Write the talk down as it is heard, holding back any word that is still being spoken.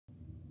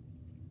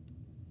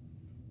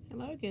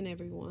Hello again,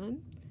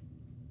 everyone.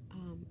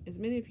 As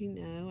many of you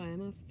know, I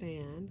am a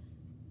fan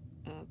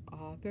of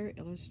author,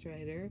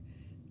 illustrator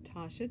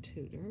Tasha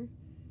Tudor.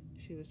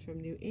 She was from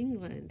New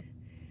England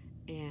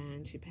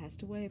and she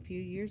passed away a few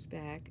years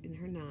back in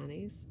her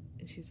 90s,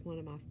 and she's one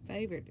of my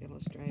favorite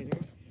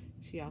illustrators.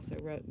 She also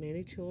wrote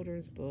many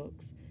children's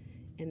books,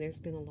 and there's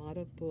been a lot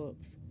of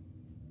books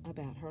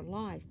about her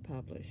life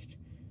published.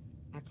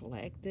 I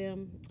collect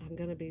them. I'm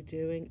going to be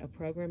doing a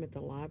program at the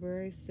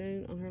library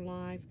soon on her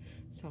life,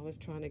 so I was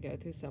trying to go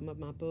through some of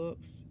my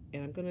books,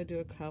 and I'm going to do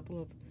a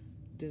couple of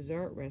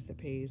dessert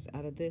recipes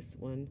out of this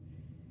one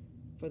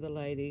for the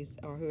ladies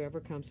or whoever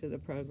comes to the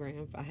program,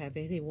 if I have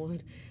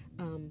anyone,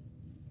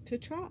 to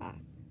try.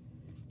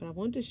 But I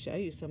wanted to show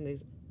you some of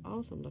these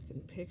awesome looking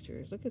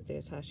pictures. Look at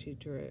this, how she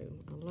drew.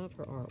 I love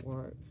her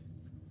artwork.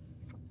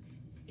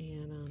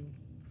 And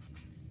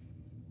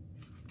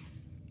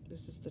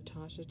this is the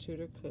Tasha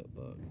Tudor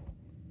Cookbook.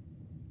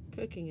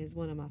 Cooking is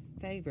one of my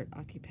favorite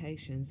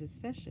occupations,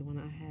 especially when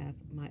I have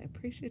my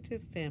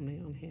appreciative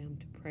family on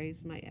hand to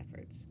praise my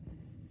efforts.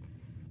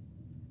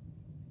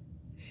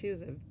 She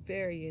was a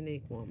very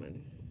unique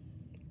woman.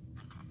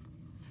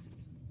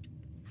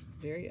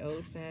 Very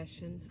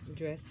old-fashioned,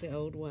 dressed the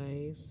old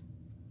ways.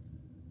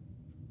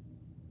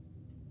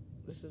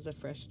 This is a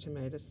fresh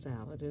tomato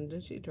salad, and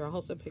then she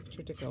draws a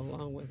picture to go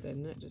along with it,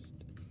 and that just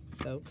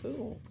so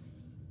cool.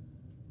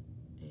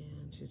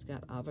 She's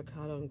got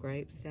avocado and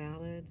grape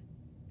salad,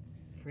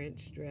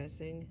 French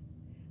dressing.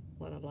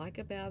 What I like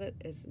about it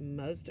is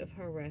most of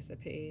her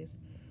recipes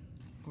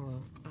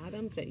are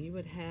items that you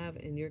would have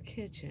in your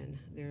kitchen.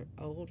 They're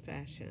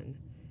old-fashioned.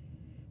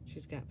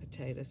 She's got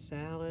potato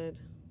salad.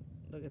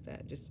 Look at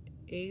that, just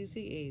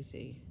easy,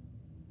 easy.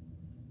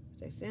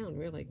 They sound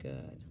really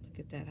good. Look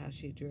at that, how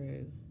she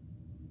drew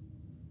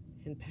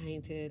and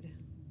painted.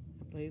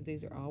 I believe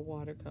these are all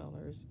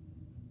watercolors.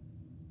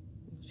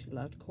 She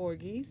loved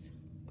corgis.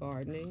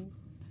 Gardening,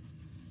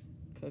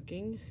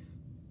 cooking,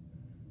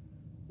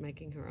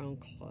 making her own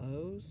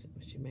clothes.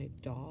 She made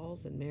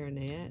dolls and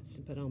marionettes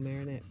and put on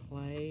marionette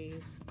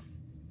plays.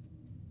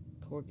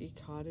 Corgi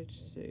cottage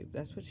soup.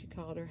 That's what she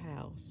called her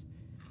house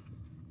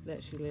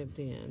that she lived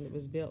in. It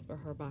was built for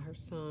her by her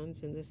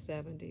sons in the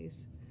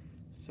 70s.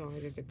 Sorry,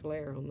 there's a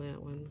glare on that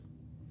one.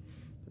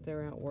 But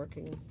they're out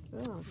working.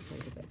 Oh, I'll just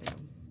take that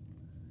down.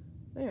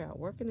 They're out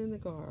working in the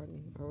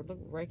garden or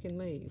raking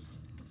leaves.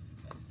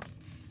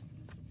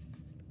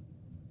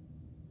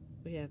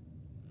 We have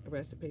a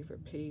recipe for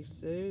pea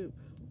soup.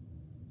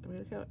 I mean,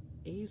 look how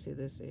easy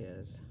this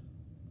is.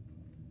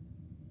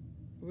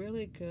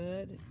 Really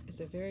good. It's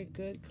a very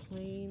good,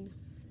 clean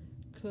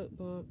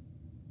cookbook.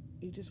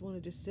 You just want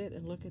to just sit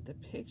and look at the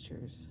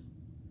pictures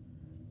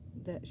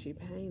that she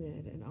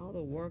painted and all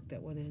the work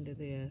that went into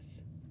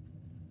this.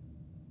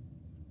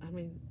 I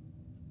mean,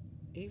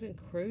 even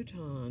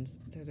croutons,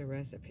 there's a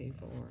recipe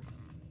for.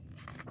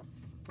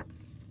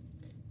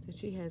 Then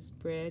she has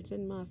breads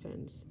and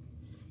muffins.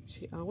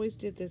 She always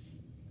did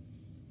this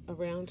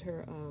around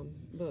her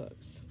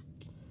books.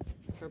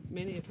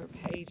 Many of her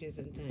pages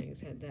and things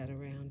had that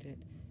around it.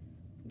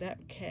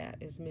 That cat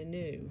is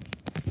Menu.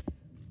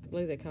 I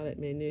believe they call it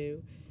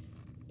Menu.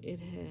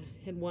 It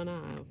had one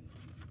eye.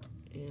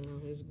 It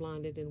was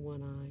blinded in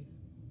one eye.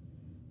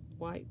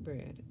 White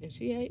bread. And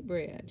she ate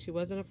bread. She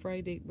wasn't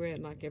afraid to eat bread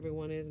like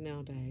everyone is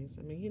nowadays.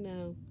 I mean, you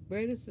know,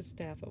 bread is the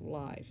staff of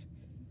life.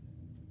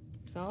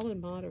 It's all in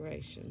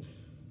moderation.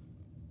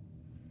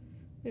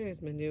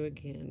 There's Menu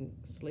again,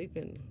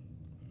 sleeping.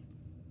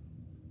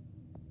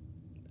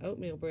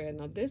 Oatmeal bread.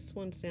 Now this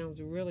one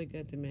sounds really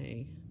good to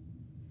me.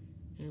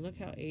 And look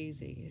how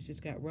easy. It's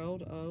just got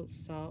rolled oats,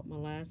 salt,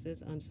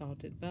 molasses,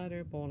 unsalted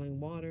butter, boiling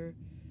water,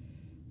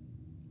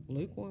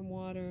 lukewarm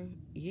water,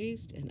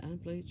 yeast, and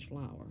unbleached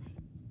flour.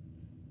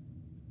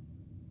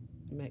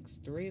 It makes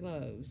 3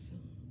 loaves.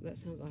 That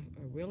sounds like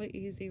a really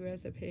easy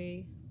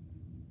recipe.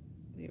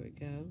 There we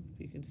go.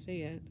 If you can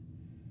see it,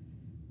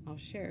 I'll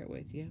share it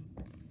with you.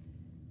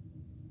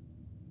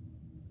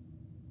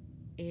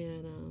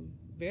 And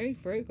very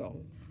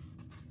frugal.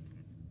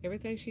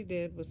 Everything she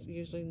did was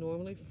usually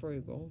normally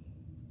frugal.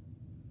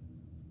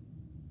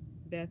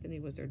 Bethany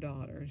was her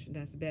daughter.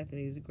 That's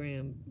Bethany's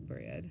graham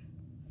bread.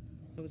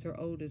 That was her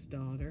oldest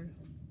daughter.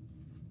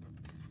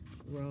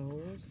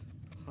 Rolls,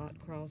 hot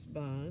cross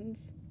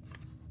buns,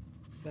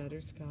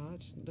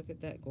 butterscotch. Look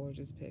at that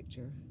gorgeous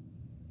picture.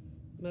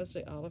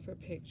 Mostly all of her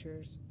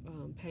pictures,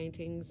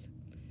 paintings,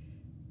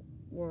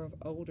 were of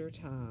older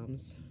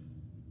times.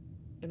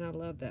 And I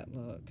love that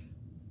look.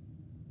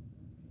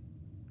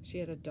 She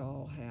had a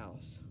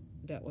dollhouse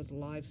that was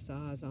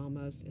life-size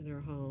almost in her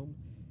home.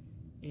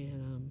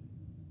 And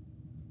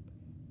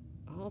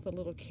all the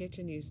little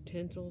kitchen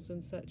utensils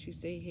and such you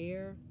see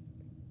here,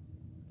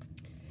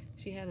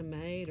 she had them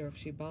made, or if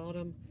she bought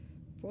them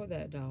for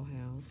that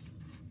dollhouse.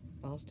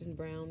 Boston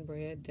brown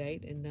bread,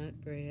 date and nut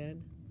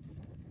bread.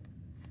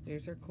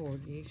 There's her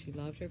corgi. She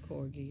loved her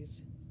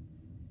corgis.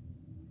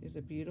 There's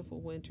a beautiful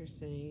winter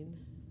scene.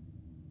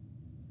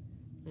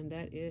 And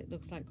that it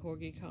looks like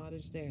Corgi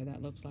Cottage there.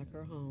 That looks like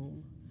her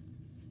home.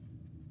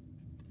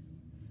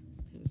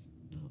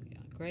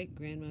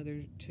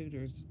 great-grandmother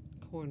Tudor's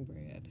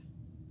cornbread.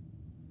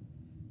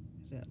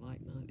 Is that like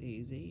not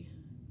easy?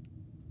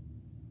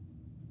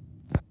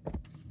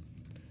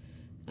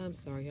 I'm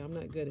sorry, I'm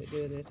not good at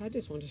doing this. I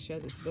just want to show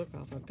this book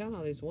off. I've got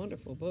all these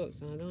wonderful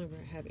books, and I don't ever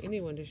have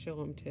anyone to show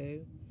them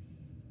to.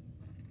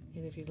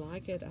 And if you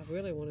like it, I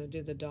really want to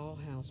do the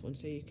dollhouse one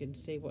so you can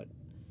see what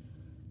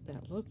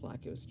that looked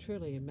like. It was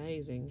truly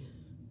amazing.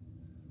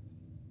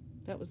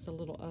 That was the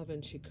little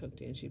oven she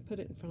cooked in. She put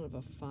it in front of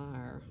a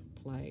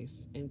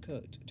fireplace and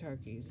cooked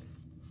turkeys.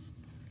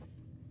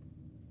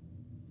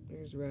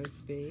 There's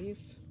roast beef.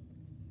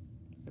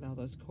 Look at all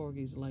those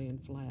corgis laying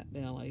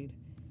flat-bellied.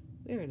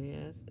 There it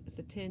is. It's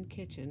a tin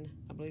kitchen,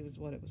 I believe is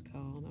what it was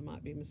called. I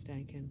might be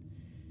mistaken.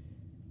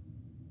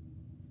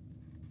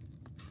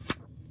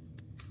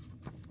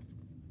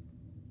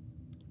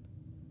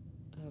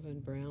 Oven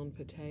brown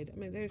potato. I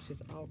mean, there's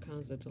just all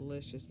kinds of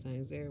delicious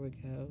things. There we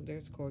go.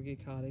 There's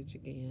Corgi Cottage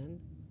again.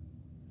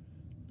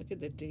 Look at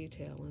the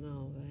detail and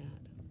all that.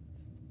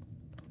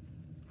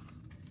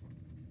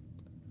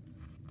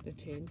 The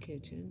tin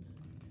kitchen.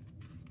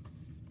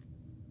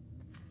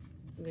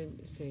 And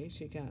then, see,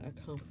 she got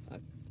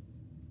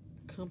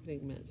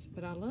accompaniments.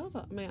 But I love,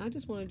 I mean, I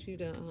just wanted you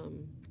to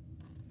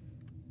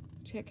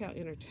check out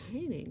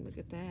entertaining. Look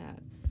at that.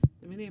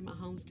 And many of my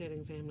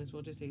homesteading families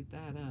will just eat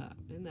that up.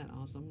 Isn't that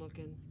awesome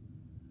looking?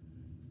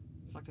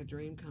 It's like a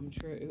dream come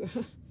true.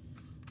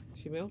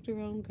 She milked her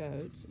own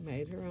goats,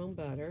 made her own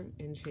butter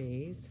and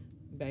cheese,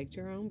 baked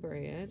her own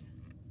bread.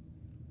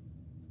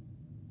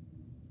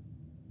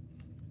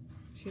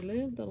 She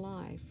lived the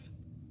life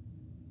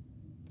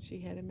she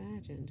had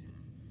imagined.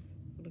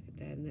 Look at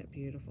that, isn't that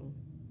beautiful?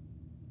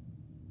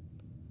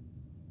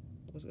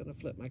 I was going to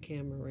flip my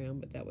camera around,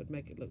 but that would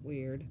make it look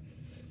weird.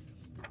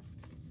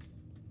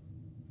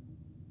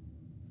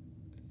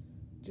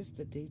 Just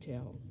the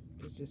detail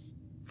is just,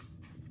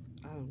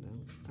 I don't know.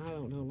 I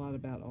don't know a lot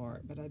about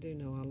art, but I do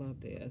know I love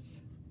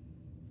this.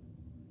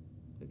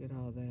 Look at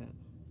all that.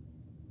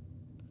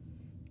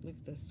 Look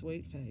at the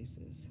sweet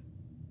faces.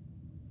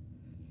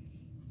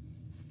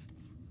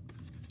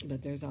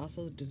 But there's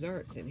also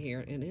desserts in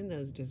here, and in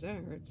those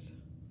desserts,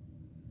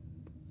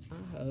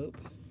 I hope,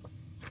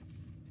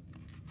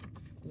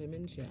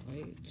 lemon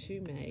jelly,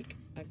 to make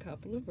a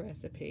couple of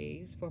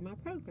recipes for my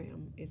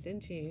program. It's in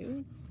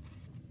June.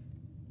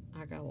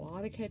 I got a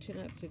lot of catching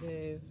up to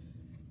do,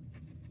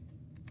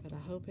 but I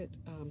hope it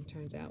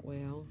turns out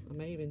well. I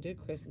may even do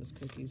Christmas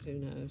cookies, who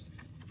knows.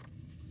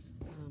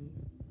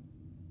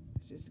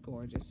 It's just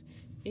gorgeous.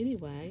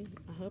 Anyway,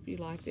 I hope you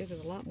like this.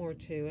 There's a lot more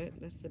to it.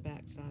 That's the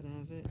back side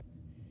of it.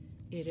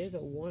 It is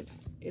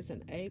it's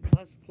an A++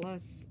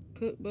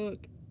 cookbook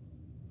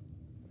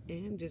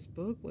and just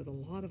book with a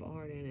lot of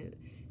art in it.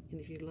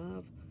 And if you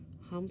love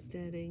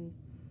homesteading,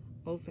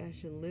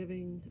 old-fashioned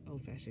living,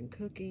 old-fashioned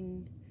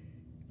cooking,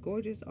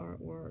 gorgeous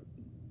artwork,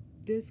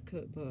 this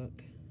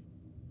cookbook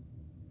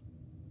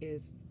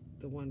is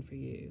the one for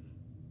you.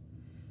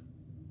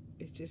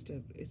 It's just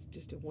a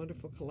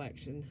wonderful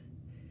collection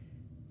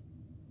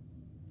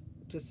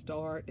to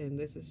start, and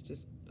this is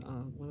just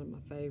one of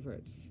my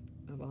favorites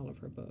of all of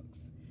her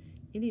books.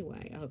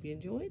 Anyway, I hope you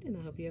enjoyed, and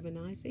I hope you have a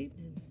nice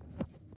evening.